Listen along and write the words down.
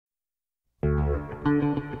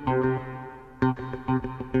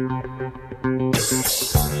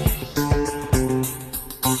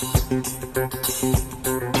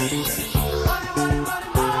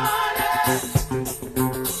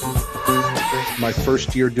My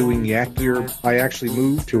first year doing YakGear, I actually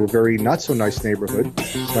moved to a very not so nice neighborhood.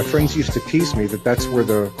 My friends used to tease me that that's where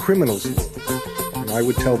the criminals live. And I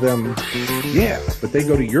would tell them, yeah, but they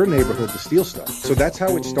go to your neighborhood to steal stuff. So that's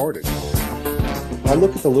how it started. I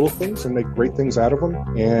look at the little things and make great things out of them.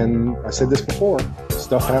 And I said this before,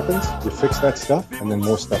 stuff happens, you fix that stuff, and then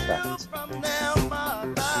more stuff happens.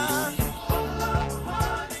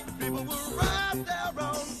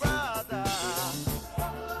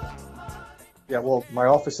 Yeah, well, my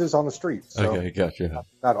office is on the street. So okay, gotcha.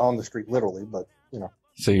 Not on the street literally, but, you know.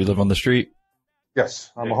 So you live on the street? Yes,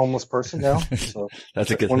 I'm a homeless person now. So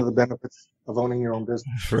that's one of the benefits of owning your own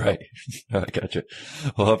business. Right. I gotcha.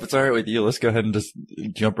 Well, if it's all right with you, let's go ahead and just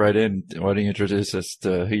jump right in. Why don't you introduce us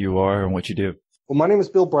to who you are and what you do? Well, my name is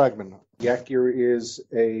Bill Bragman. YakGear is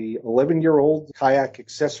a 11-year-old kayak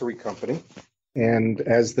accessory company. And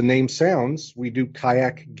as the name sounds, we do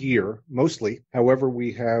kayak gear mostly. However,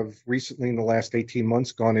 we have recently in the last 18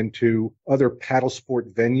 months gone into other paddle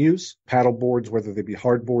sport venues, paddle boards, whether they be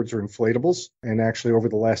hard boards or inflatables. And actually over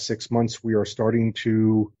the last 6 months, we are starting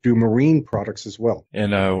to do marine products as well.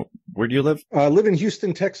 And where do you live? I live in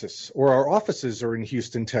Houston, Texas, or our offices are in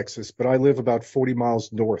Houston, Texas, but I live about 40 miles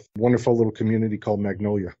north. Wonderful little community called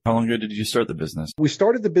Magnolia. How long ago did you start the business? We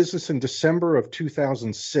started the business in December of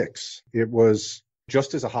 2006. It was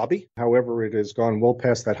just as a hobby. However, it has gone well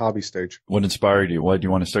past that hobby stage. What inspired you? Why did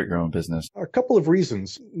you want to start your own business? A couple of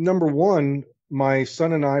reasons. Number one, my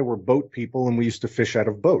son and I were boat people and we used to fish out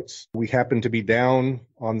of boats. We happened to be down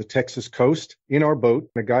on the Texas coast in our boat.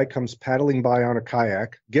 A guy comes paddling by on a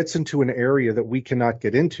kayak, gets into an area that we cannot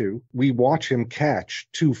get into. We watch him catch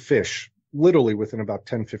 2 fish literally within about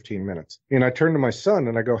 10, 15 minutes. And I turned to my son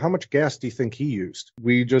and I go, how much gas do you think he used?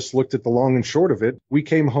 We just looked at the long and short of it. We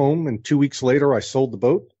came home and 2 weeks later, I sold the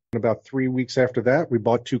boat. And about 3 weeks after that, we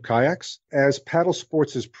bought 2 kayaks. As paddle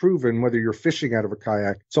sports has proven, whether you're fishing out of a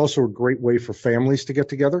kayak, it's also a great way for families to get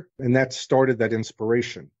together. And that started that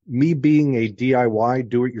inspiration. Me being a DIY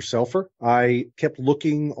do-it-yourselfer, I kept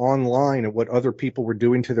looking online at what other people were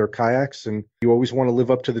doing to their kayaks. And you always want to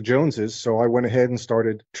live up to the Joneses. So I went ahead and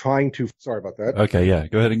started trying to, sorry about that. Okay, yeah.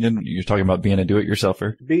 Go ahead again. You're talking about being a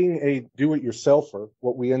do-it-yourselfer. Being a do-it-yourselfer,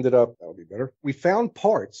 what we ended up, that'll be better. We found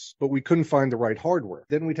parts, but we couldn't find the right hardware.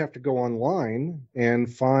 Then we'd have to go online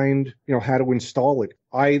and find, how to install it.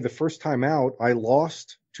 The first time out, I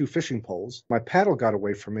lost 2 fishing poles. My paddle got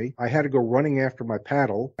away from me. I had to go running after my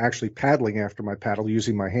paddle, actually paddling after my paddle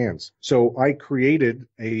using my hands. So I created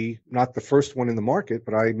not the first one in the market,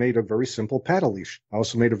 but I made a very simple paddle leash. I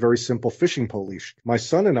also made a very simple fishing pole leash. My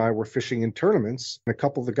son and I were fishing in tournaments, and a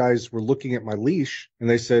couple of the guys were looking at my leash, and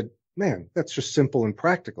they said, man, that's just simple and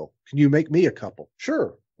practical. Can you make me a couple?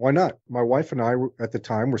 Sure. Why not? My wife and I at the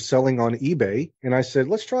time were selling on eBay, and I said,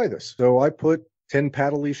 let's try this. So I put 10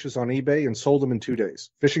 paddle leashes on eBay and sold them in 2 days.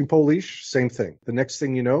 Fishing pole leash, same thing. The next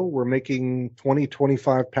thing you know, we're making 20,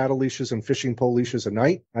 25 paddle leashes and fishing pole leashes a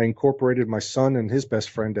night. I incorporated my son and his best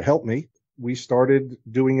friend to help me. We started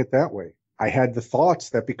doing it that way. I had the thoughts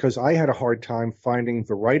that because I had a hard time finding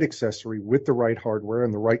the right accessory with the right hardware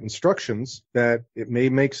and the right instructions, that it may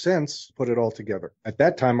make sense to put it all together. At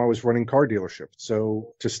that time, I was running car dealerships.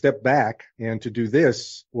 So to step back and to do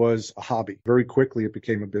this was a hobby. Very quickly, it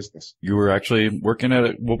became a business. You were actually working at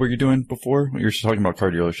it. What were you doing before? You were talking about car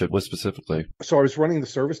dealership. What specifically? So I was running the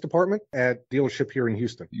service department at dealership here in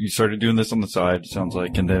Houston. You started doing this on the side, sounds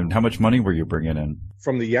like. And then how much money were you bringing in?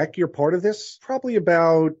 From the YakGear part of this, probably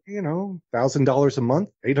about, $1,000 a month,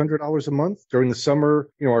 $800 a month. During the summer,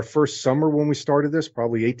 our first summer when we started this,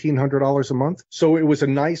 probably $1,800 a month. So it was a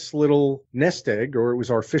nice little nest egg, or it was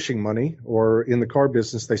our fishing money, or in the car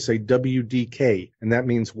business, they say WDK, and that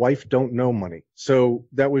means wife don't know money. So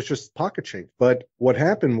that was just pocket change. But what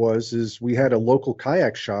happened is we had a local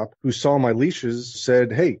kayak shop who saw my leashes,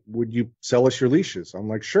 said, hey, would you sell us your leashes? I'm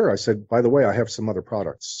like, sure. I said, by the way, I have some other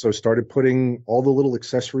products. So started putting all the little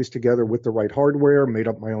accessories together with the right hardware, made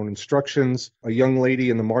up my own instructions. A young lady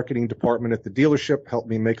in the marketing department at the dealership helped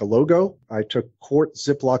me make a logo. I took quart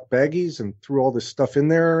Ziploc baggies and threw all this stuff in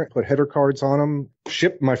there, put header cards on them,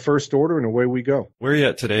 shipped my first order, and away we go. Where are you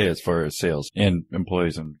at today as far as sales and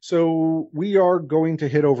employees? So we are going to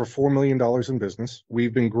hit over $4 million in business.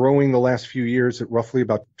 We've been growing the last few years at roughly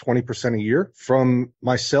about 20% a year. From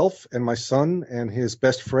myself and my son and his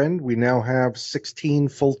best friend, we now have 16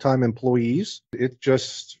 full-time employees.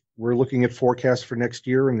 We're looking at forecasts for next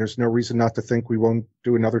year, and there's no reason not to think we won't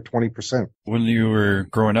do another 20%. When you were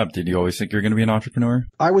growing up, did you always think you were going to be an entrepreneur?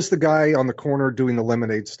 I was the guy on the corner doing the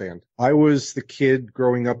lemonade stand. I was the kid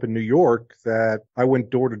growing up in New York that I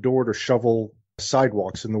went door to door to shovel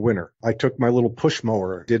sidewalks in the winter. I took my little push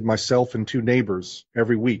mower, did myself and two neighbors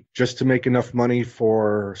every week just to make enough money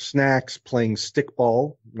for snacks, playing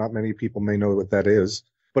stickball. Not many people may know what that is.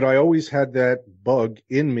 But I always had that bug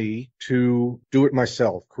in me to do it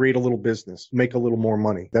myself, create a little business, make a little more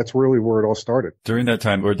money. That's really where it all started. During that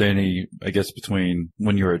time, were there any, I guess, between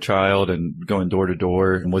when you were a child and going door to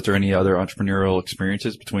door, and was there any other entrepreneurial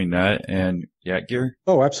experiences between that and YakGear?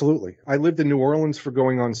 Oh, absolutely. I lived in New Orleans for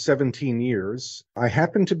going on 17 years. I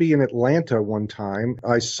happened to be in Atlanta one time.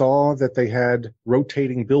 I saw that they had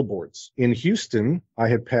rotating billboards. In Houston, I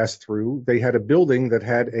had passed through. They had a building that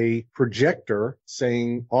had a projector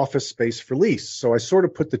saying office space for lease. So I sort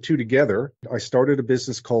of put the two together. I started a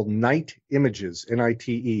business called Night Images, Nite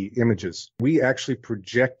Images. We actually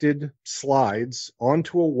projected slides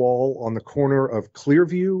onto a wall on the corner of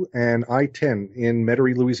Clearview and I-10 in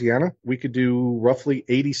Metairie, Louisiana. We could do roughly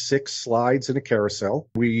 86 slides in a carousel.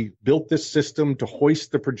 We built this system to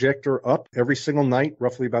hoist the projector up every single night,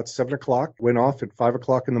 roughly about 7 o'clock, went off at 5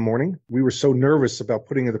 o'clock in the morning. We were so nervous about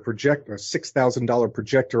putting a $6,000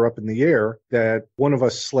 projector up in the air that one of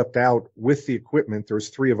us slept out with the equipment. There was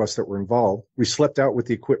 3 of us that were involved. We slept out with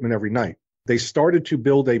the equipment every night. They started to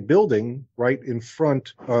build a building right in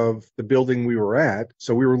front of the building we were at.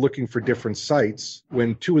 So we were looking for different sites.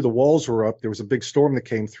 When 2 of the walls were up, there was a big storm that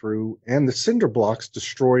came through and the cinder blocks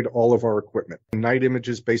destroyed all of our equipment. Night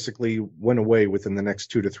Images basically went away within the next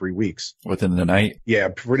 2 to 3 weeks. Within the night? Yeah,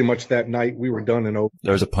 pretty much that night we were done and over.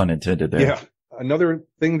 There's a pun intended there. Yeah. Another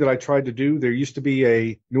thing that I tried to do, there used to be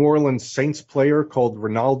a New Orleans Saints player called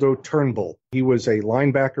Ronaldo Turnbull. He was a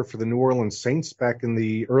linebacker for the New Orleans Saints back in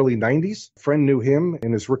the early 90s. A friend knew him.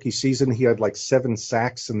 In his rookie season, he had like 7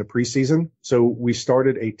 sacks in the preseason. So we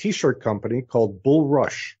started a T-shirt company called Bull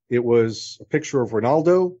Rush. It was a picture of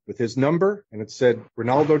Ronaldo with his number, and it said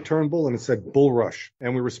Ronaldo Turnbull, and it said Bull Rush.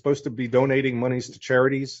 And we were supposed to be donating monies to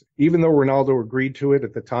charities. Even though Ronaldo agreed to it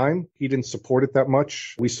at the time, he didn't support it that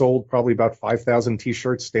much. We sold probably about 5,000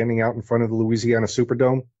 T-shirts standing out in front of the Louisiana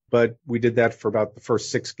Superdome. But we did that for about the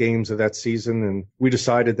first 6 games of that season, and we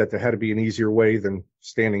decided that there had to be an easier way than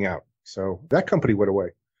standing out. So that company went away.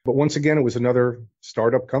 But once again, it was another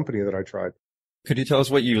startup company that I tried. Could you tell us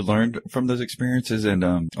what you learned from those experiences? And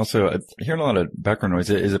also, I hear a lot of background noise.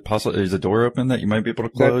 Is it possible? Is the door open that you might be able to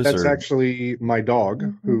close? That's actually my dog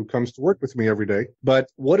who comes to work with me every day. But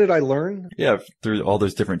what did I learn? Yeah, through all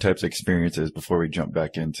those different types of experiences before we jump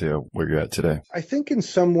back into where you're at today. I think in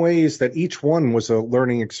some ways that each one was a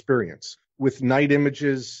learning experience. With Night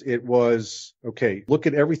Images, it was, okay, look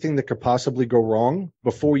at everything that could possibly go wrong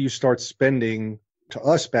before you start spending, to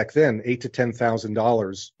us back then, $8,000 to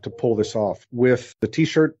 $10,000 to pull this off. With the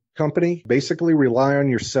T-shirt company, basically rely on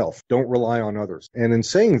yourself. Don't rely on others. And in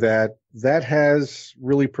saying that, that has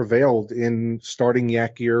really prevailed in starting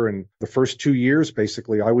YakGear. And the first 2 years,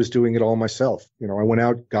 basically, I was doing it all myself. You know, I went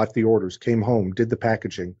out, got the orders, came home, did the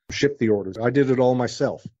packaging, shipped the orders. I did it all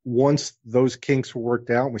myself. Once those kinks were worked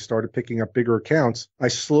out and we started picking up bigger accounts, I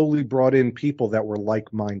slowly brought in people that were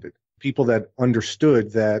like-minded. People that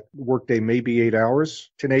understood that workday may be 8 hours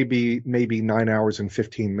to maybe 9 hours and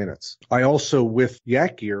 15 minutes. I also, with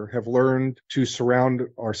YakGear, have learned to surround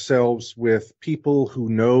ourselves with people who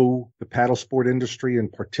know the paddle sport industry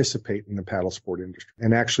and participate in the paddle sport industry.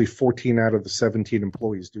 And actually 14 out of the 17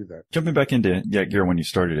 employees do that. Jumping back into YakGear when you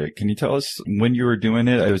started it, can you tell us when you were doing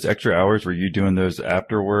it, those extra hours, were you doing those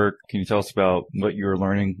after work? Can you tell us about what you were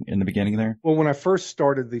learning in the beginning there? Well, when I first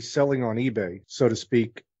started the selling on eBay, so to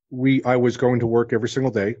speak, I was going to work every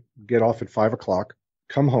single day, get off at 5 o'clock,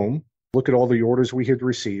 come home, look at all the orders we had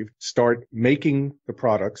received, start making the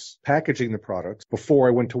products, packaging the products. Before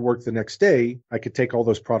I went to work the next day, I could take all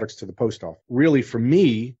those products to the post office. Really, for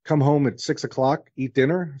me, come home at 6 o'clock, eat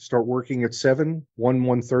dinner, start working at 7,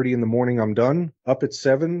 1:30 in the morning, I'm done. Up at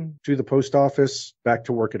 7, to the post office, back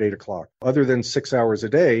to work at 8 o'clock. Other than 6 hours a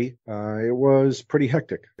day, it was pretty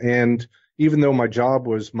hectic. And even though my job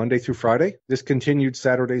was Monday through Friday, this continued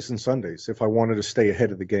Saturdays and Sundays if I wanted to stay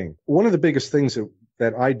ahead of the game. One of the biggest things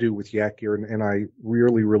that I do with YakGear, and I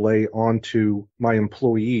really relay onto my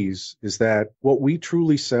employees, is that what we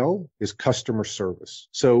truly sell is customer service.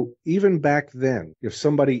 So even back then, if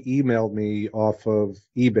somebody emailed me off of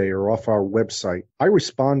eBay or off our website, I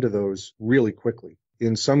respond to those really quickly.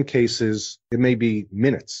 In some cases, it may be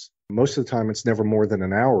minutes. Most of the time, it's never more than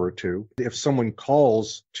an hour or two. If someone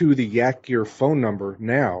calls to the YakGear phone number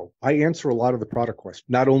now, I answer a lot of the product questions.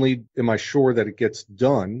 Not only am I sure that it gets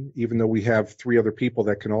done, even though we have 3 other people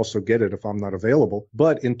that can also get it if I'm not available,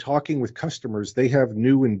 but in talking with customers, they have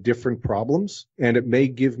new and different problems, and it may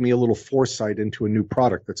give me a little foresight into a new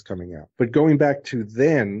product that's coming out. But going back to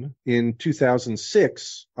then, in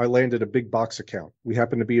 2006, I landed a big box account. We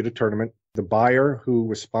happened to be at a tournament. The buyer who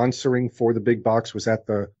was sponsoring for the big box was at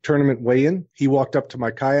the tournament weigh-in. He walked up to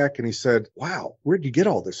my kayak and he said, "Wow, where'd you get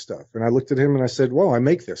all this stuff?" And I looked at him and I said, "Well, I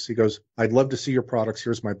make this." He goes, "I'd love to see your products.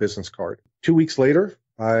 Here's my business card." 2 weeks later,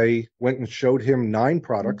 I went and showed him 9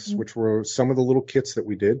 products, which were some of the little kits that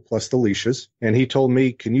we did, plus the leashes. And he told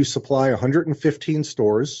me, "Can you supply 115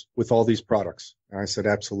 stores with all these products?" And I said,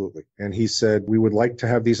 "Absolutely." And he said, "We would like to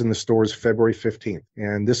have these in the stores February 15th.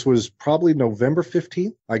 And this was probably November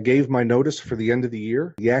 15th. I gave my notice for the end of the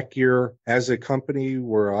year. YakGear, as a company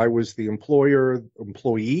where I was the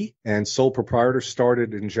employee, and sole proprietor,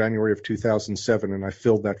 started in January of 2007, and I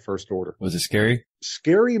filled that first order. Was it scary?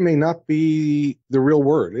 Scary may not be the real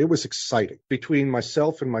word. It was exciting. Between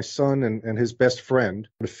myself and my son and his best friend,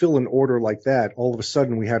 to fill an order like that, all of a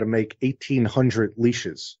sudden we had to make 1,800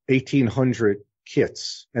 leashes, 1,800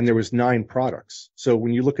 kits, and there was 9 products. So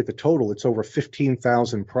when you look at the total, it's over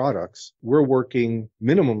 15,000 products. We're working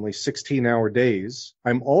minimally 16-hour days.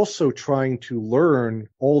 I'm also trying to learn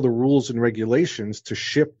all the rules and regulations to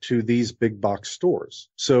ship to these big box stores.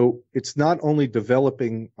 So it's not only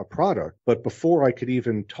developing a product, but before I could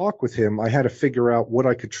even talk with him, I had to figure out what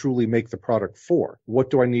I could truly make the product for. What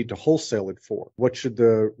do I need to wholesale it for? What should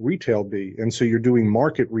the retail be? And so you're doing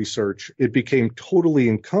market research. It became totally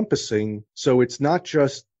encompassing. So it's not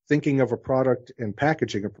just thinking of a product and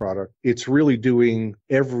packaging a product. It's really doing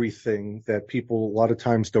everything that people a lot of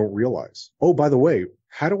times don't realize. Oh, by the way,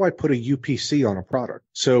 how do I put a UPC on a product?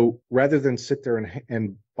 So rather than sit there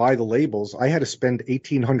and buy the labels, I had to spend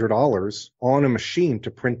 $1,800 on a machine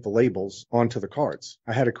to print the labels onto the cards.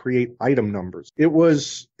 I had to create item numbers. It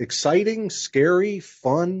was exciting, scary,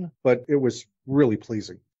 fun, but it was really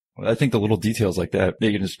pleasing. I think the little details like that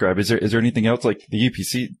you can describe. Is there anything else like the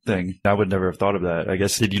UPC thing? I would never have thought of that. I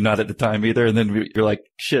guess did you not at the time either? And then you're like,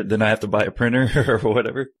 shit, then I have to buy a printer or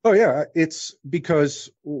whatever. Oh yeah. It's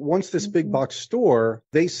because once this big box store,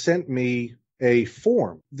 they sent me a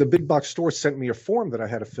form. The big box store sent me a form that I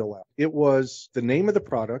had to fill out. It was the name of the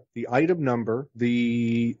product, the item number,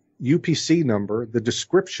 the UPC number, the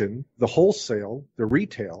description, the wholesale, the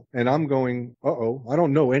retail. And I'm going, I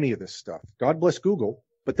don't know any of this stuff. God bless Google.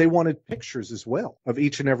 But they wanted pictures as well of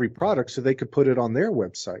each and every product so they could put it on their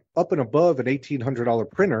website. Up and above an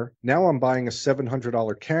 $1,800 printer, now I'm buying a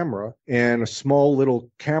 $700 camera and a small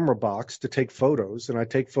little camera box to take photos, and I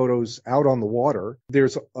take photos out on the water.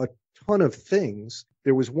 There's a ton of things.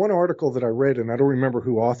 There was one article that I read, and I don't remember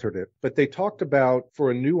who authored it, but they talked about for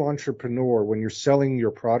a new entrepreneur, when you're selling your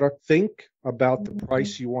product, think about the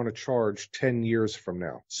price you want to charge 10 years from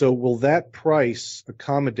now. So will that price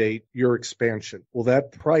accommodate your expansion? Will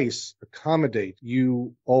that price accommodate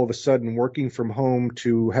you all of a sudden working from home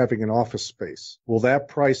to having an office space? Will that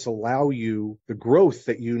price allow you the growth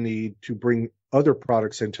that you need to bring other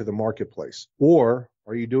products into the marketplace? Or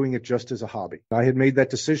are you doing it just as a hobby? I had made that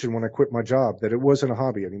decision when I quit my job that it wasn't a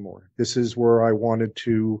hobby anymore. This is where I wanted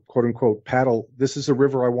to, quote unquote, paddle. This is a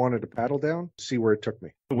river I wanted to paddle down, see where it took me.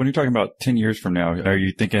 When you're talking about 10 years from now, are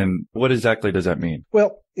you thinking, what exactly does that mean?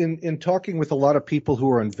 Well, in talking with a lot of people who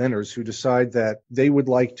are inventors who decide that they would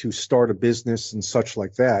like to start a business and such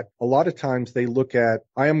like that, a lot of times they look at,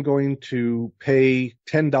 I am going to pay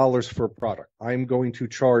 $10 for a product. I'm going to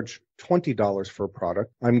charge $20 for a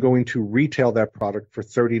product. I'm going to retail that product for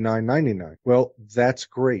 $39.99. Well, that's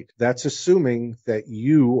great. That's assuming that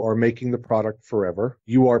you are making the product forever.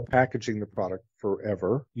 You are packaging the product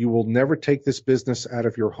forever. You will never take this business out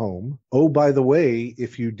of your home. Oh, by the way,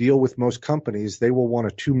 if you deal with most companies, they will want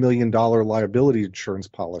a $2 million liability insurance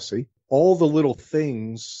policy. All the little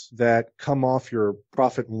things that come off your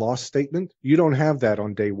profit and loss statement, you don't have that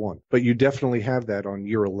on day one, but you definitely have that on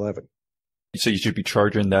year 11. So you should be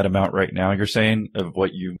charging that amount right now, you're saying, of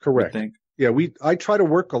what you Correct. Think? Yeah, I try to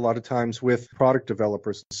work a lot of times with product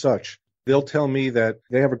developers and such. They'll tell me that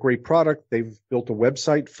they have a great product, they've built a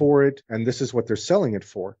website for it, and this is what they're selling it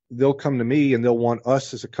for. They'll come to me and they'll want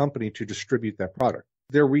us as a company to distribute that product.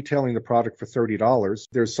 They're retailing the product for $30.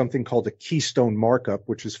 There's something called a keystone markup,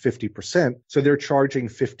 which is 50%. So they're charging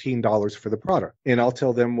 $15 for the product. And I'll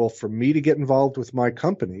tell them, well, for me to get involved with my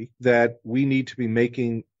company, that we need to be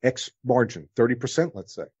making X margin, 30%,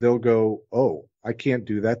 let's say. They'll go, oh, I can't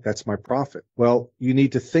do that. That's my profit. Well, you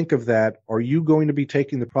need to think of that. Are you going to be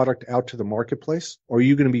taking the product out to the marketplace? Or are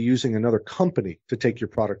you going to be using another company to take your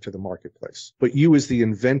product to the marketplace? But you as the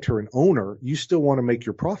inventor and owner, you still want to make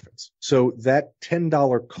your profits. So that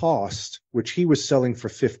 $10 cost, which he was selling for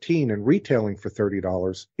 $15 and retailing for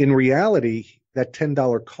 $30, in reality, that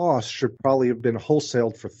 $10 cost should probably have been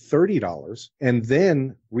wholesaled for $30 and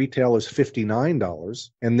then retail is $59.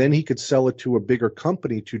 And then he could sell it to a bigger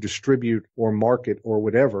company to distribute or market or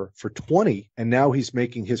whatever for $20. And now he's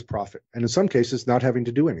making his profit. And in some cases, not having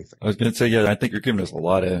to do anything. I was going to say, yeah, I think you're giving us a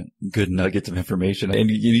lot of good nuggets of information. And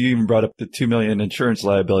you even brought up the $2 million insurance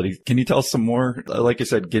liability. Can you tell us some more? Like I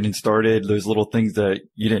said, getting started, those little things that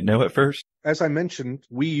you didn't know at first? As I mentioned,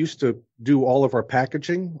 we used to do all of our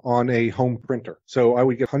packaging on a home printer. So I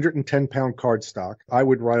would get 110-pound cardstock. I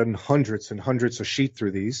would run hundreds and hundreds of sheets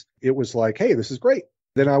through these. It was like, hey, this is great.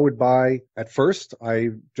 Then I would buy, at first, I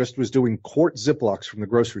just was doing quart Ziplocs from the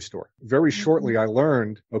grocery store. Very shortly, I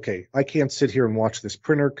learned, okay, I can't sit here and watch this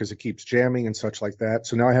printer because it keeps jamming and such like that.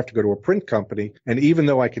 So now I have to go to a print company. And even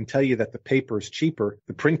though I can tell you that the paper is cheaper,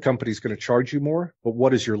 the print company is going to charge you more. But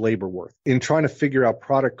what is your labor worth? In trying to figure out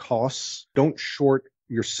product costs, don't short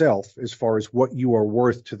yourself as far as what you are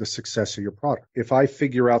worth to the success of your product. If I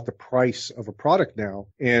figure out the price of a product now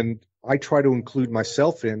and I try to include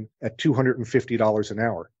myself in at $250 an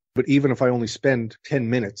hour. But even if I only spend 10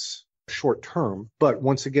 minutes short term, but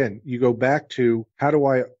once again, you go back to how do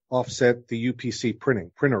I offset the UPC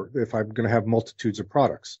printer if I'm going to have multitudes of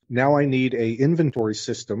products. Now I need a inventory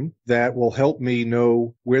system that will help me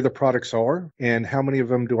know where the products are and how many of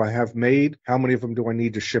them do I have made, how many of them do I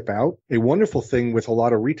need to ship out. A wonderful thing with a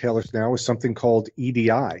lot of retailers now is something called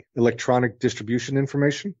EDI, electronic distribution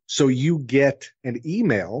information. So you get an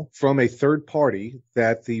email from a third party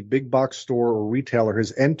that the big box store or retailer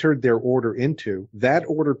has entered their order into. That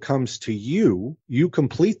order comes to you, you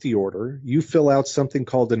complete the order, you fill out something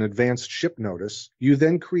called an advanced ship notice. You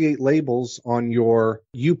then create labels on your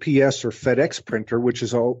UPS or FedEx printer, which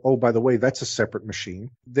is, oh, by the way, that's a separate machine.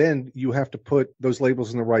 Then you have to put those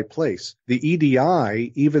labels in the right place. The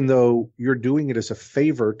EDI, even though you're doing it as a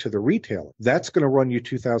favor to the retailer, that's going to run you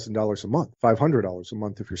 $2,000 a month, $500 a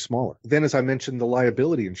month if you're smaller. Then, as I mentioned, the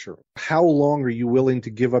liability insurance. How long are you willing to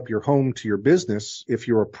give up your home to your business if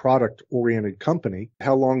you're a product-oriented company?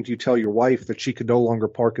 How long do you tell your wife that she could no longer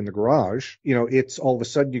park in the garage? You know, it's all of a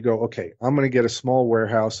sudden you go, okay, I'm going to get a small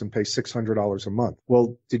warehouse and pay $600 a month.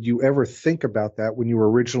 Well, did you ever think about that when you were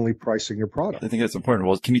originally pricing your product? I think that's important.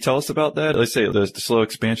 Well, can you tell us about that? Let's say the slow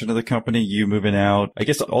expansion of the company, you moving out. I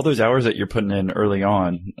guess all those hours that you're putting in early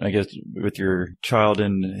on, I guess with your child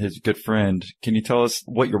and his good friend, can you tell us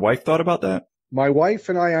what your wife thought about that? My wife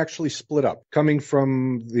and I actually split up. Coming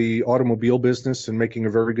from the automobile business and making a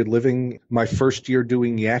very good living, my first year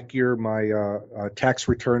doing YakGear, my tax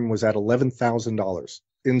return was at $11,000.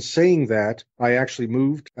 In saying that, I actually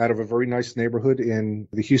moved out of a very nice neighborhood in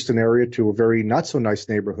the Houston area to a very not so nice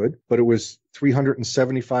neighborhood, but it was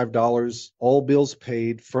 $375, all bills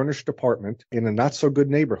paid, furnished apartment in a not so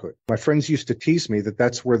good neighborhood. My friends used to tease me that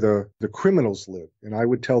that's where the criminals live. And I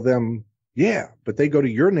would tell them, yeah, but they go to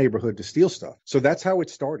your neighborhood to steal stuff. So that's how it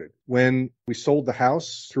started. When we sold the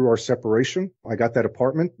house through our separation, I got that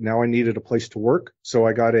apartment. Now I needed a place to work. So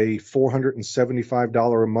I got a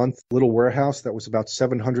 $475 a month little warehouse that was about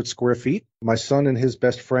 700 square feet. My son and his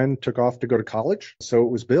best friend took off to go to college. So it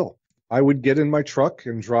was Bill. I would get in my truck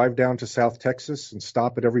and drive down to South Texas and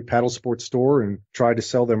stop at every paddle sports store and try to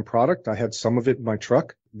sell them product. I had some of it in my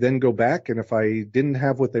truck. Then go back, and if I didn't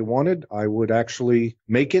have what they wanted, I would actually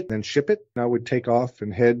make it and ship it. I would take off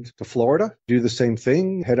and head to Florida, do the same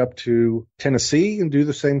thing, head up to Tennessee and do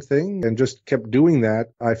the same thing, and just kept doing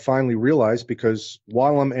that. I finally realized, because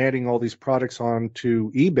while I'm adding all these products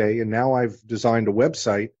onto eBay, and now I've designed a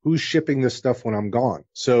website, who's shipping this stuff when I'm gone?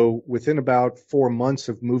 So within about 4 months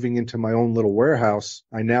of moving into my own little warehouse,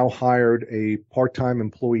 I now hired a part-time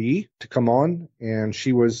employee to come on, and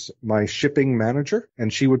she was my shipping manager,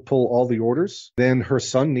 and she would pull all the orders. Then her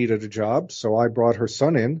son needed a job, so I brought her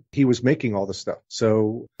son in. He was making all the stuff.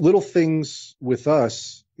 So little things with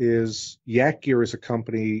us is YakGear as a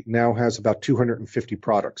company now has about 250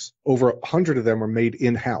 products. Over 100 of them are made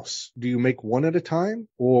in-house. Do you make one at a time,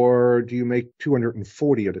 or do you make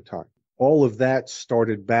 240 at a time? All of that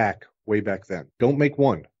started way back then. Don't make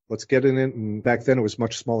one. Let's get in it. And back then it was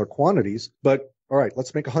much smaller quantities, but all right,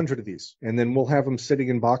 let's make 100 of these, and then we'll have them sitting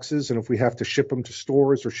in boxes. And if we have to ship them to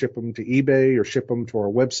stores or ship them to eBay or ship them to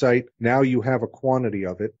our website, now you have a quantity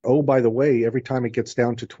of it. Oh, by the way, every time it gets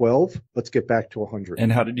down to 12, let's get back to 100.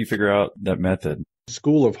 And how did you figure out that method?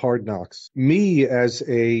 school of hard knocks. Me as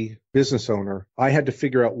a business owner, I had to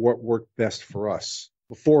figure out what worked best for us.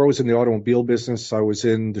 Before I was in the automobile business, I was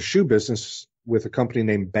in the shoe business with a company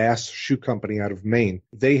named Bass Shoe Company out of Maine.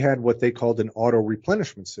 They had what they called an auto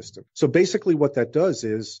replenishment system. So basically what that does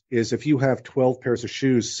is if you have 12 pairs of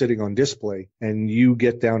shoes sitting on display and you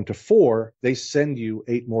get down to 4, they send you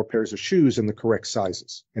 8 more pairs of shoes in the correct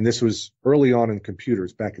sizes. And this was early on in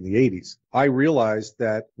computers back in the 80s. I realized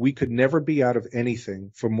that we could never be out of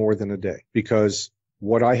anything for more than a day, because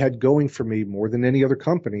what I had going for me more than any other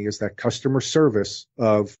company is that customer service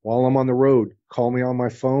of, while I'm on the road, call me on my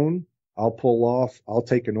phone, I'll pull off, I'll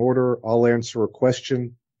take an order, I'll answer a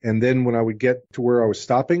question. And then when I would get to where I was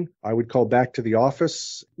stopping, I would call back to the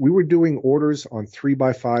office. We were doing orders on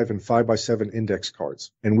 3x5 and 5x7 index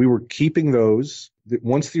cards, and we were keeping those.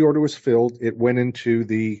 Once the order was filled, it went into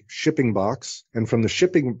the shipping box, and from the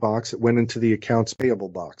shipping box, it went into the accounts payable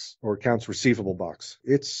box or accounts receivable box.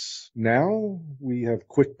 Now we have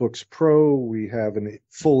QuickBooks Pro, we have a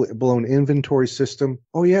full-blown inventory system.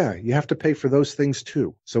 Oh yeah, you have to pay for those things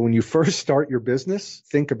too. So when you first start your business,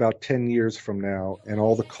 think about 10 years from now and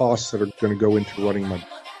all the costs that are going to go into running my.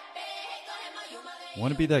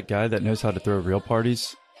 Want to be that guy that knows how to throw real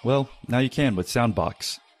parties? Well, now you can with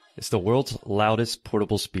Soundbox. It's the world's loudest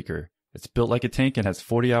portable speaker. It's built like a tank and has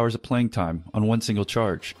 40 hours of playing time on one single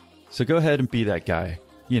charge. So go ahead and be that guy.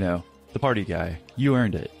 You know, the party guy. You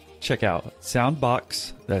earned it. Check out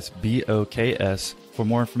Soundbox, that's BOKS, for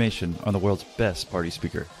more information on the world's best party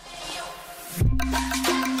speaker.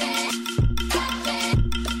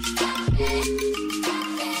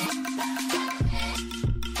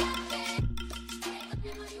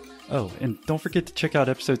 Oh, and don't forget to check out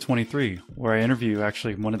episode 23, where I interview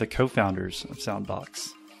actually one of the co-founders of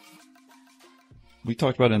Soundbox. We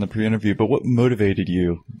talked about it in the pre-interview, but what motivated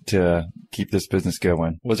you to keep this business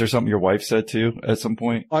going? Was there something your wife said too at some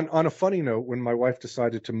point? On a funny note, when my wife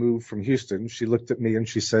decided to move from Houston, she looked at me and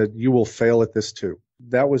she said, "You will fail at this too."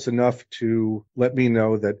 That was enough to let me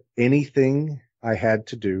know that anything I had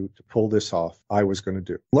to do to pull this off, I was going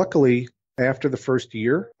to do. Luckily, after the first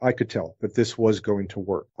year, I could tell that this was going to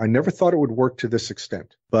work. I never thought it would work to this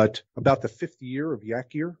extent. But about the 5th year of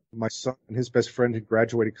YakGear, my son and his best friend had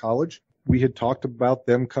graduated college. We had talked about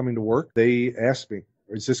them coming to work. They asked me,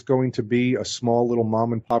 "Is this going to be a small little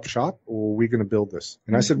mom and pop shop, or are we going to build this?"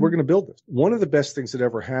 And I said, "We're going to build this." One of the best things that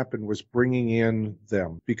ever happened was bringing in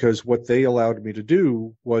them, because what they allowed me to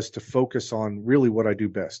do was to focus on really what I do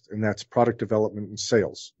best, and that's product development and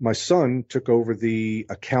sales. My son took over the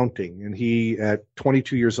accounting, and he, at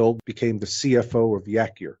 22 years old, became the CFO of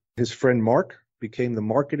YakGear. His friend Mark became the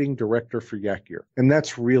marketing director for YakGear. And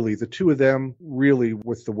that's really, the two of them, really,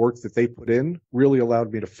 with the work that they put in, really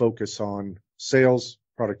allowed me to focus on sales,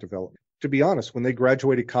 product development. To be honest, when they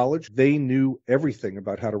graduated college, they knew everything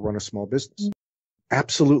about how to run a small business.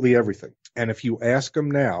 Absolutely everything. And if you ask them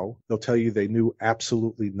now, they'll tell you they knew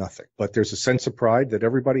absolutely nothing. But there's a sense of pride that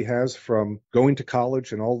everybody has from going to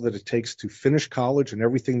college and all that it takes to finish college and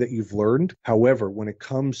everything that you've learned. However, when it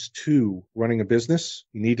comes to running a business,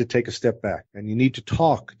 you need to take a step back and you need to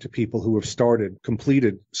talk to people who have started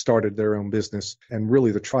their own business, and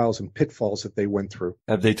really the trials and pitfalls that they went through.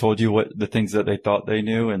 Have they told you what the things that they thought they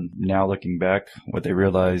knew, and now looking back, what they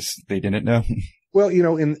realized they didn't know? Well, you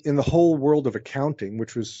know, in the whole world of accounting,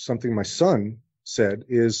 which was something my son said,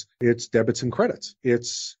 it's debits and credits.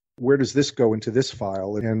 It's where does this go into this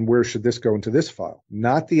file and where should this go into this file?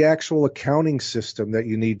 Not the actual accounting system that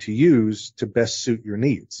you need to use to best suit your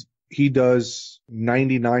needs. He does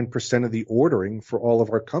 99% of the ordering for all of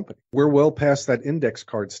our company. We're well past that index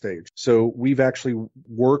card stage. So we've actually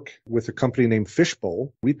worked with a company named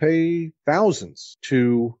Fishbowl. We pay thousands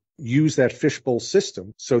to use that fishbowl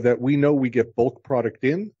system so that we know we get bulk product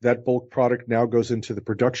in. That bulk product now goes into the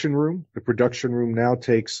production room. The production room now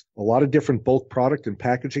takes a lot of different bulk product and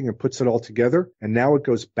packaging and puts it all together. And now it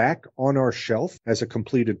goes back on our shelf as a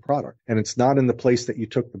completed product. And it's not in the place that you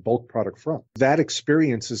took the bulk product from. That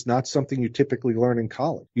experience is not something you typically learn in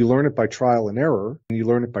college. You learn it by trial and error, and you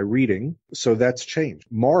learn it by reading. So that's changed.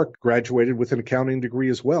 Mark graduated with an accounting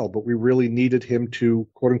degree as well, but we really needed him to,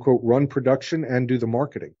 quote unquote, run production and do the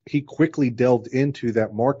marketing. He quickly delved into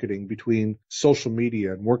that marketing between social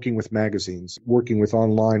media and working with magazines, working with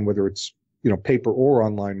online, whether it's, you know, paper or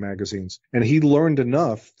online magazines. And he learned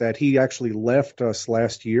enough that he actually left us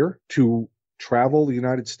last year to travel the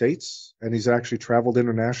United States, and he's actually traveled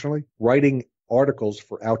internationally, writing articles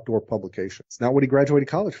for outdoor publications. It's not what he graduated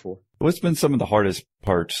college for. What's been some of the hardest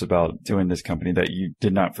parts about doing this company that you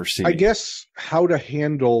did not foresee? I guess how to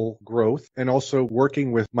handle growth and also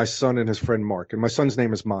working with my son and his friend Mark. And my son's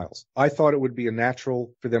name is Miles. I thought it would be a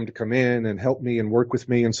natural for them to come in and help me and work with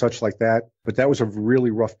me and such like that. But that was a really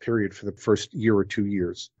rough period for the first year or 2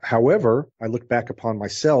 years. However, I look back upon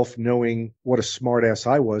myself knowing what a smart ass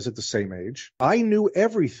I was at the same age. I knew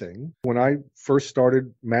everything when I first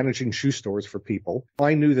started managing shoe stores for people.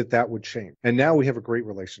 I knew that that would change. And now we have a great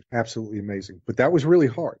relationship. Absolutely amazing. But that was really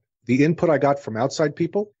hard. The input I got from outside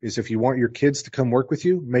people is if you want your kids to come work with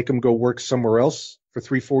you, make them go work somewhere else for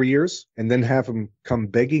 3-4 years, and then have them come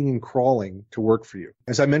begging and crawling to work for you.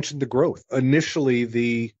 As I mentioned, the growth.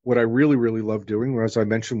 Initially, what I really, really loved doing, as I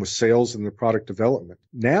mentioned, was sales and the product development.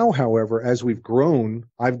 Now, however, as we've grown,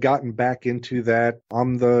 I've gotten back into that.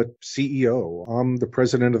 I'm the CEO. I'm the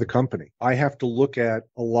president of the company. I have to look at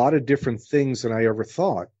a lot of different things than I ever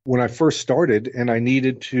thought. When I first started and I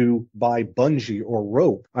needed to buy bungee or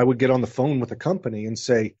rope, I would get on the phone with a company and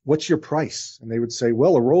say, what's your price? And they would say,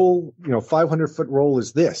 well, a roll, 500-foot roll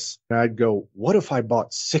is this. And I'd go, what if I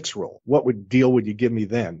bought 6 roll? What deal would you give me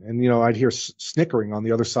then? And, I'd hear snickering on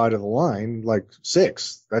the other side of the line, like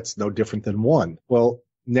 6. That's no different than 1. Well,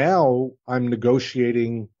 now I'm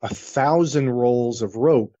negotiating 1,000 rolls of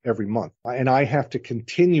rope every month. And I have to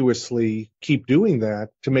continuously keep doing that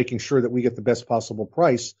to making sure that we get the best possible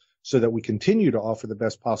price so that we continue to offer the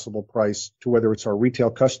best possible price to whether it's our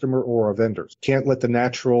retail customer or our vendors. Can't let the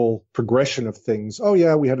natural progression of things, oh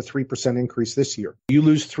yeah, we had a 3% increase this year. You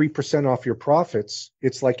lose 3% off your profits,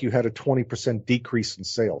 it's like you had a 20% decrease in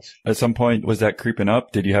sales. At some point, was that creeping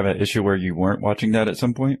up? Did you have an issue where you weren't watching that at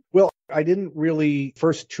some point? Well, I didn't really,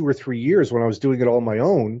 first 2 or 3 years when I was doing it all on my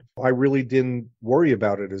own, I really didn't worry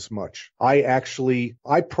about it as much. I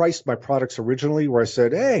priced my products originally where I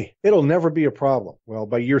said, hey, it'll never be a problem. Well,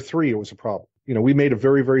 by year 3, it was a problem. We made a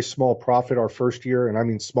very, very small profit our first year, and I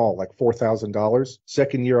mean small, like $4,000.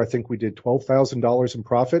 Second year, I think we did $12,000 in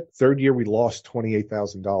profit. Third year, we lost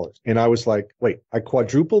 $28,000. And I was like, wait, I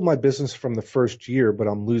quadrupled my business from the first year, but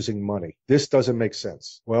I'm losing money. This doesn't make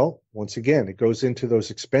sense. Well, once again, it goes into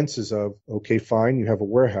those expenses of, okay, fine, you have a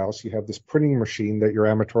warehouse, you have this printing machine that you're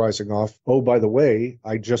amortizing off. Oh, by the way,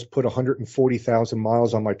 I just put 140,000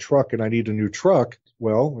 miles on my truck and I need a new truck.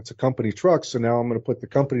 Well, it's a company truck, so now I'm going to put the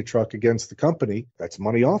company truck against the company. That's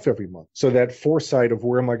money off every month. So that foresight of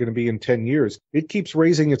where am I going to be in 10 years, it keeps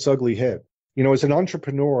raising its ugly head. As an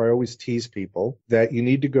entrepreneur, I always tease people that you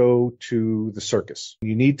need to go to the circus.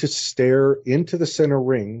 You need to stare into the center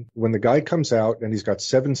ring when the guy comes out and he's got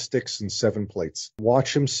 7 sticks and 7 plates.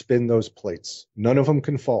 Watch him spin those plates. None of them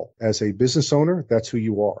can fall. As a business owner, that's who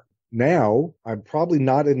you are. Now, I'm probably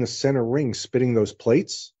not in the center ring spinning those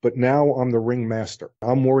plates, but now I'm the ring master.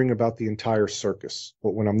 I'm worrying about the entire circus.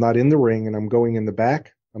 But when I'm not in the ring and I'm going in the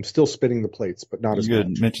back, I'm still spinning the plates, but not as much. You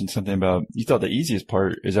had mentioned something about, you thought the easiest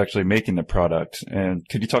part is actually making the product. And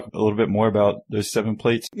could you talk a little bit more about those 7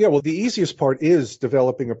 plates? Yeah, well, the easiest part is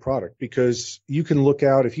developing a product because you can look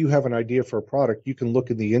out, if you have an idea for a product, you can look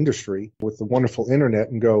in the industry with the wonderful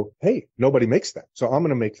internet and go, hey, nobody makes that. So I'm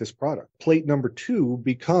going to make this product. Plate number 2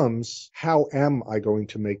 becomes, how am I going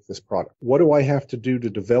to make this product? What do I have to do to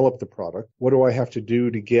develop the product? What do I have to do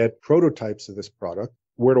to get prototypes of this product?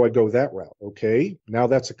 Where do I go that route? Okay, now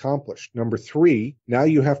that's accomplished. Number 3, now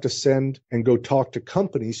you have to send and go talk to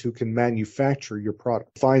companies who can manufacture your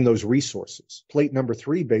product. Find those resources. Plate number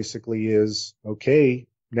 3 basically is, okay,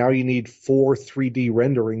 now you need 4 3D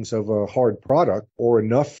renderings of a hard product or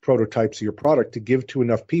enough prototypes of your product to give to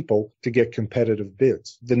enough people to get competitive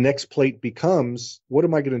bids. The next plate becomes, what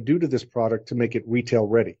am I going to do to this product to make it retail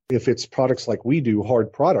ready? If it's products like we do,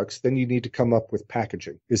 hard products, then you need to come up with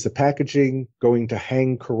packaging. Is the packaging going to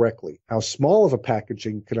hang correctly? How small of a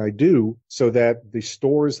packaging can I do so that the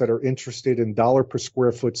stores that are interested in dollar per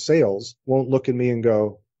square foot sales won't look at me and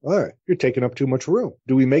go, oh, you're taking up too much room?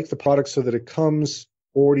 Do we make the product so that it comes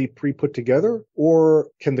already pre-put together, or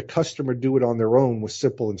can the customer do it on their own with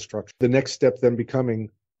simple instructions? The next step then becoming,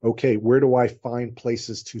 okay, where do I find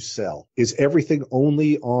places to sell? Is everything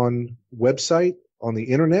only on website, on the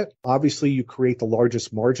internet? Obviously, you create the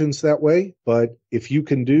largest margins that way, but if you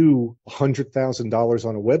can do $100,000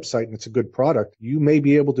 on a website and it's a good product, you may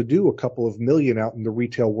be able to do a couple of million out in the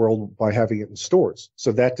retail world by having it in stores.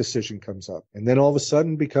 So that decision comes up. And then all of a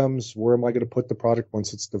sudden becomes, where am I going to put the product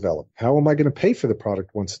once it's developed? How am I going to pay for the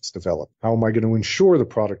product once it's developed? How am I going to insure the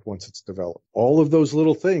product once it's developed? All of those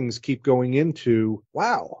little things keep going into,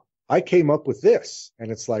 wow, I came up with this.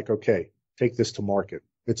 And it's like, okay, take this to market.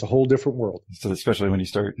 It's a whole different world. So especially when you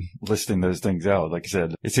start listing those things out, like I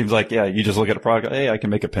said, it seems like, yeah, you just look at a product, hey, I can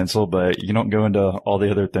make a pencil, but you don't go into all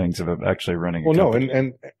the other things of actually running a company.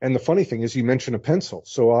 No, and the funny thing is you mentioned a pencil.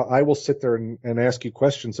 So I will sit there and ask you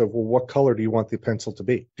questions of, well, what color do you want the pencil to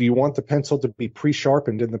be? Do you want the pencil to be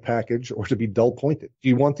pre-sharpened in the package or to be dull pointed? Do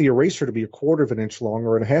you want the eraser to be 1/4 of an inch long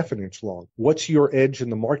or 1/2 an inch long? What's your edge in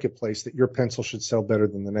the marketplace that your pencil should sell better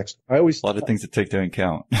than the next? A lot of things to take into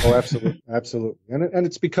account. Oh, absolutely. Absolutely. And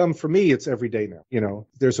it's become, for me, it's every day now. You know,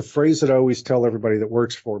 there's a phrase that I always tell everybody that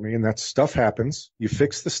works for me, and that's stuff happens. You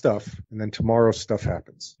fix the stuff, and then tomorrow stuff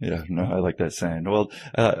happens. Yeah, no, I like that saying. Well,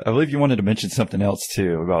 I believe you wanted to mention something else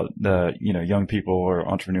too about the, young people or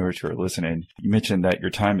entrepreneurs who are listening. You mentioned that your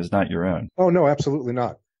time is not your own. Oh, no, absolutely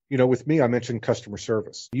not. With me, I mentioned customer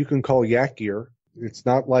service. You can call YakGear. It's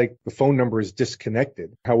not like the phone number is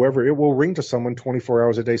disconnected. However, it will ring to someone 24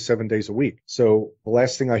 hours a day, 7 days a week. So the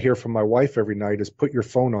last thing I hear from my wife every night is put your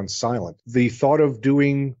phone on silent. The thought of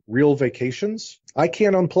doing real vacations, I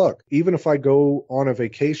can't unplug. Even if I go on a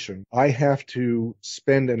vacation, I have to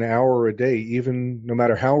spend an hour a day, even no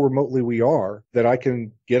matter how remotely we are, that I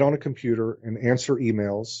can get on a computer and answer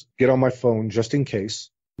emails, get on my phone just in case.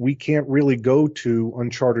 We can't really go to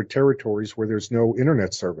uncharted territories where there's no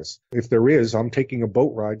internet service. If there is, I'm taking a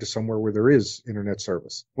boat ride to somewhere where there is internet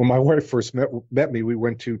service. When my wife first met me, we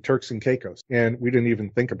went to Turks and Caicos, and we didn't even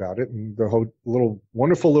think about it. And the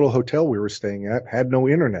wonderful little hotel we were staying at had no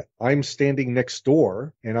internet. I'm standing next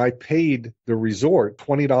door, and I paid the resort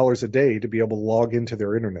 $20 a day to be able to log into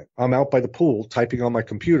their internet. I'm out by the pool typing on my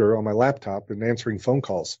computer, on my laptop, and answering phone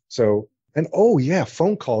calls. And oh yeah,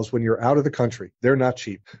 phone calls when you're out of the country. They're not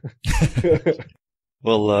cheap.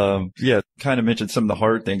 Well, kind of mentioned some of the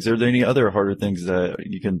hard things. Are there any other harder things that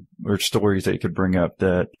or stories that you could bring up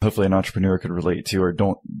that hopefully an entrepreneur could relate to or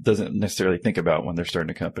doesn't necessarily think about when they're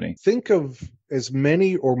starting a company? Think of as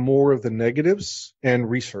many or more of the negatives and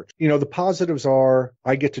research. The positives are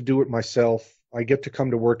I get to do it myself. I get to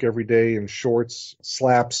come to work every day in shorts,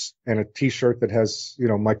 slaps, and a t-shirt that has,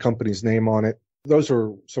 my company's name on it. Those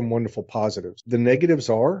are some wonderful positives. The negatives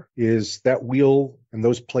is that wheel and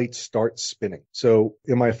those plates start spinning. So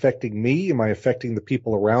am I affecting me? Am I affecting the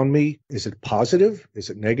people around me? Is it positive? Is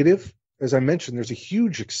it negative? As I mentioned, there's a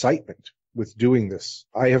huge excitement with doing this.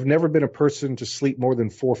 I have never been a person to sleep more than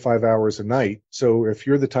 4 or 5 hours a night. So if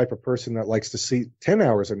you're the type of person that likes to sleep 10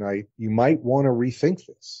 hours a night, you might want to rethink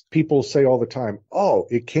this. People say all the time, oh,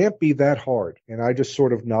 it can't be that hard. And I just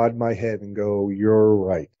sort of nod my head and go, you're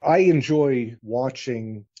right. I enjoy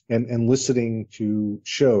watching and listening to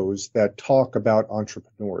shows that talk about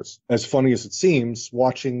entrepreneurs. As funny as it seems,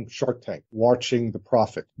 watching Shark Tank, watching The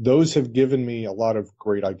Profit, those have given me a lot of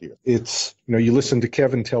great ideas. It's, you listen to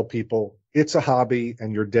Kevin tell people, it's a hobby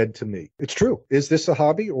and you're dead to me. It's true. Is this a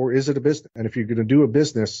hobby or is it a business? And if you're going to do a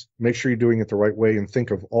business, make sure you're doing it the right way and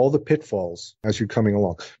think of all the pitfalls as you're coming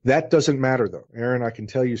along. That doesn't matter though. Aaron, I can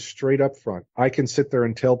tell you straight up front, I can sit there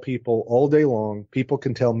and tell people all day long. People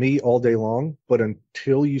can tell me all day long, but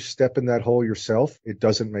until you step in that hole yourself, it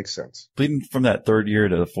doesn't make sense. Leading from that third year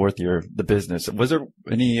to the fourth year of the business, was there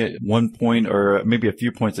any one point or maybe a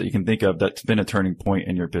few points that you can think of that's been a turning point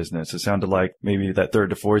in your business? It sounded like maybe that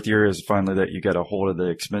third to fourth year is finally that you got a hold of the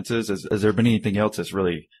expenses. Has there been anything else that's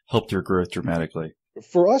really helped your growth dramatically?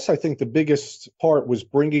 For us, I think the biggest part was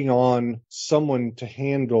bringing on someone to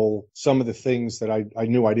handle some of the things that I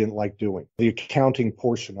knew I didn't like doing, the accounting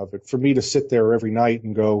portion of it. For me to sit there every night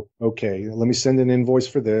and go, okay, let me send an invoice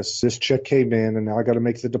for this. This check came in and now I got to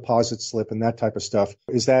make the deposit slip and that type of stuff.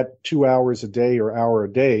 Is that 2 hours a day or hour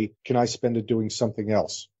a day? Can I spend it doing something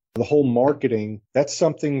else? The whole marketing, that's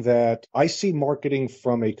something that I see marketing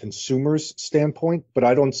from a consumer's standpoint, but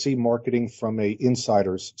I don't see marketing from a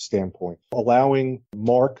insider's standpoint. Allowing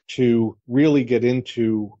Mark to really get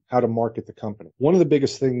into how to market the company. One of the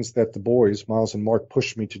biggest things that the boys, Miles and Mark,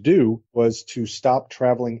 pushed me to do was to stop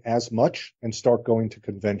traveling as much and start going to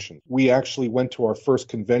conventions. We actually went to our first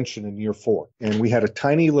convention in year 4, and we had a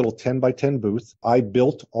tiny little 10 by 10 booth. I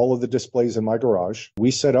built all of the displays in my garage.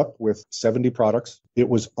 We set up with 70 products. It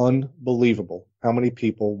was unbelievable how many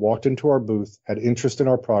people walked into our booth, had interest in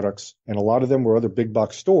our products, and a lot of them were other big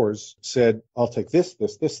box stores, said, I'll take this,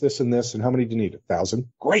 and this, and how many do you need? 1,000?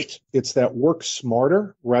 Great. It's that work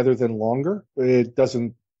smarter rather than longer. It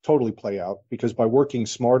doesn't totally play out because by working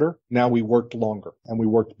smarter, now we worked longer and we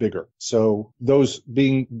worked bigger. So those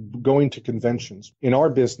going to conventions. In our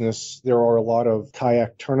business, there are a lot of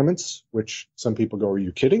kayak tournaments, which some people go, are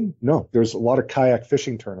you kidding? No, there's a lot of kayak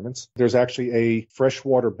fishing tournaments. There's actually a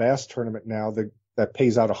freshwater bass tournament now that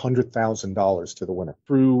pays out $100,000 to the winner.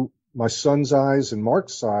 Through my son's eyes and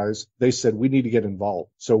Mark's eyes, they said, we need to get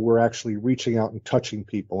involved. So we're actually reaching out and touching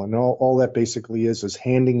people. And all that basically is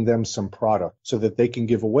handing them some product so that they can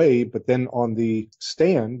give away. But then on the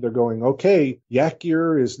stand, they're going, okay,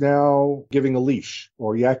 YakGear is now giving a leash,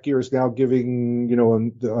 or YakGear is now giving,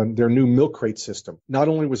 their new milk crate system. Not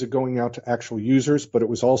only was it going out to actual users, but it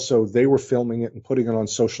was also, they were filming it and putting it on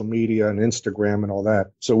social media and Instagram and all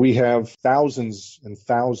that. So we have thousands and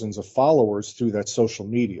thousands of followers through that social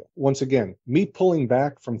media. Once again, me pulling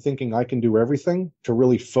back from thinking I can do everything to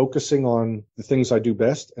really focusing on the things I do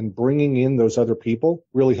best and bringing in those other people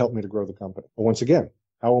really helped me to grow the company. But once again,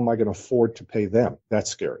 how am I going to afford to pay them?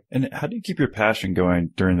 That's scary. And how do you keep your passion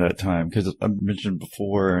going during that time? Because I mentioned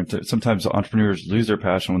before, sometimes entrepreneurs lose their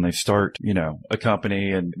passion when they start, a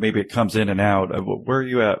company, and maybe it comes in and out. Where are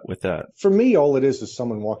you at with that? For me, all it is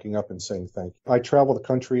someone walking up and saying thank you. I travel the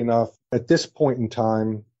country enough. At this point in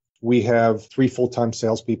time, we have 3 full-time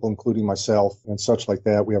salespeople, including myself and such like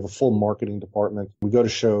that. We have a full marketing department. We go to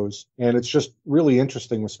shows, and it's just really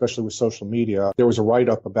interesting, especially with social media. There was a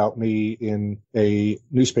write-up about me in a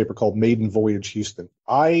newspaper called Maiden Voyage Houston.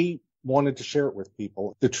 I wanted to share it with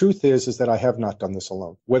people. The truth is that I have not done this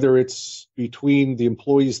alone. Whether it's between the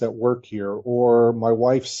employees that work here or my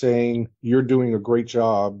wife saying, you're doing a great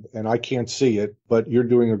job, and I can't see it, but you're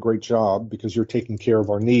doing a great job because you're taking care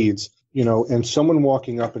of our needs. And someone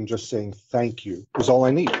walking up and just saying thank you is all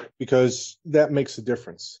I need, because that makes a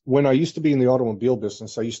difference. When I used to be in the automobile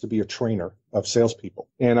business, I used to be a trainer of salespeople,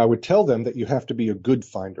 and I would tell them that you have to be a good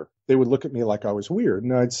finder. They would look at me like I was weird,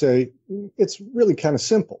 and I'd say, it's really kind of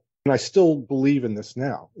simple. And I still believe in this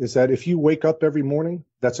now, is that if you wake up every morning,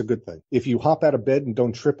 that's a good thing. If you hop out of bed and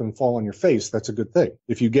don't trip and fall on your face, that's a good thing.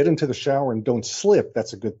 If you get into the shower and don't slip,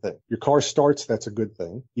 that's a good thing. Your car starts, that's a good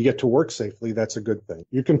thing. You get to work safely, that's a good thing.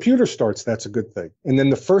 Your computer starts, that's a good thing. And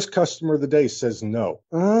then the first customer of the day says no.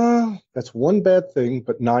 That's one bad thing,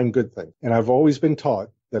 but 9 good things. And I've always been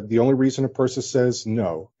taught that the only reason a person says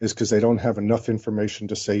no is because they don't have enough information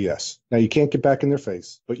to say yes. Now, you can't get back in their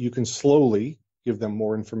face, but you can slowly give them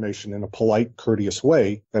more information in a polite, courteous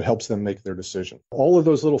way that helps them make their decision. All of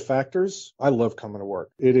those little factors, I love coming to work.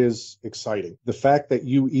 It is exciting. The fact that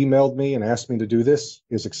you emailed me and asked me to do this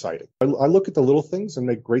is exciting. I look at the little things and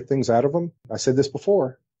make great things out of them. I said this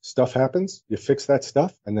before. Stuff happens, you fix that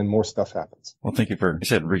stuff, and then more stuff happens. Well, thank you for,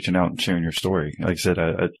 reaching out and sharing your story. Like I said,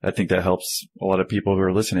 I think that helps a lot of people who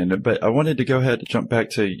are listening. But I wanted to go ahead and jump back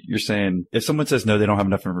to, you're saying if someone says no, they don't have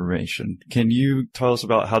enough information. Can you tell us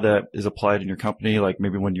about how that is applied in your company, like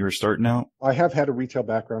maybe when you were starting out? I have had a retail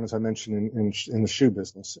background, as I mentioned, in the shoe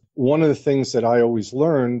business. One of the things that I always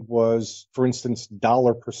learned was, for instance,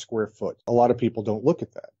 dollar per square foot. A lot of people don't look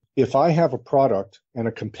at that. If I have a product and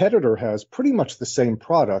a competitor has pretty much the same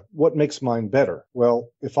product, what makes mine better? Well,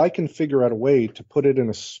 if I can figure out a way to put it in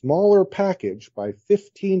a smaller package by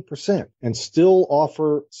 15% and still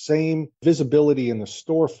offer same visibility in the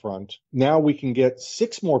storefront, now we can get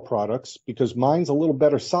 6 more products because mine's a little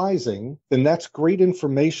better sizing, then that's great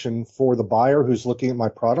information for the buyer who's looking at my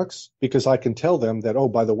products, because I can tell them that, oh,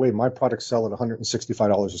 by the way, my products sell at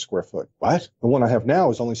 $165 a square foot. What? The one I have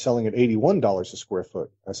now is only selling at $81 a square foot.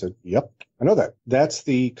 I said, yep, I know that. That's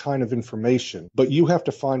the kind of information, but you have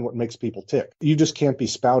to find what makes people tick. You just can't be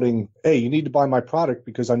spouting, hey, you need to buy my product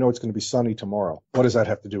because I know it's going to be sunny tomorrow. What does that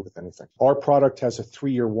have to do with anything? Our product has a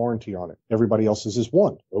 3-year warranty on it. Everybody else's is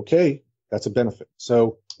 1. Okay, that's a benefit.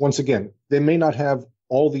 So once again, they may not have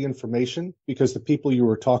all the information because the people you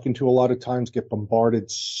were talking to a lot of times get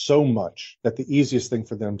bombarded so much that the easiest thing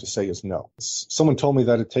for them to say is no. Someone told me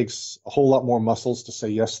that it takes a whole lot more muscles to say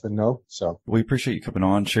yes than no. So we appreciate you coming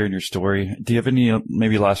on, sharing your story. Do you have any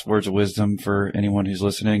maybe last words of wisdom for anyone who's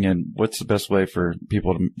listening? And what's the best way for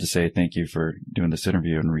people to say thank you for doing this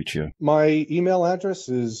interview and reach you? My email address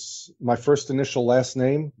is my first initial last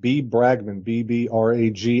name, B Bragman,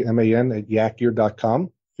 BBRAGMAN at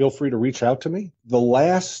YakGear.com. Feel free to reach out to me. The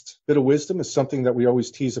last bit of wisdom is something that we always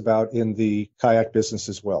tease about in the kayak business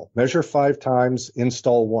as well. Measure 5 times,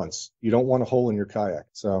 install once. You don't want a hole in your kayak.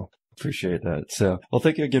 So appreciate that. So, well,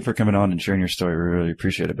 thank you again for coming on and sharing your story. We really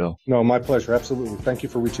appreciate it, Bill. No, my pleasure. Absolutely. Thank you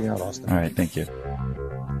for reaching out, Austin. All right. Thank you.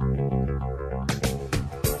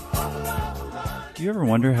 Do you ever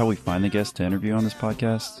wonder how we find the guests to interview on this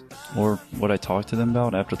podcast, or what I talk to them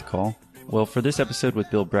about after the call? Well, for this episode with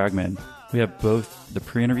Bill Bragman, we have both the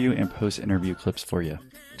pre-interview and post-interview clips for you.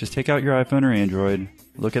 Just take out your iPhone or Android,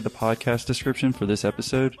 look at the podcast description for this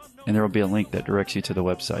episode, and there will be a link that directs you to the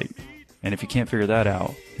website. And if you can't figure that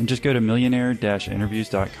out, then just go to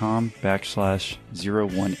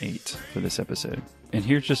millionaire-interviews.com/018 for this episode. And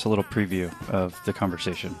here's just a little preview of the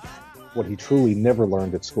conversation. what he truly never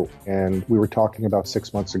learned at school. And we were talking about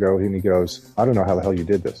 6 months ago, and he goes, I don't know how the hell you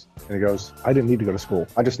did this. And he goes, I didn't need to go to school.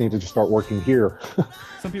 I just needed to start working here.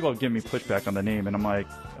 Some people have given me pushback on the name, and I'm like,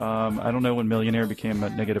 I don't know when Millionaire became a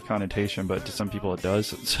negative connotation, but to some people it does.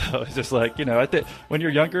 So it's just like, I think when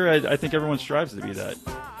you're younger, I think everyone strives to be that.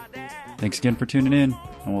 Thanks again for tuning in,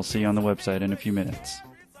 and we'll see you on the website in a few minutes.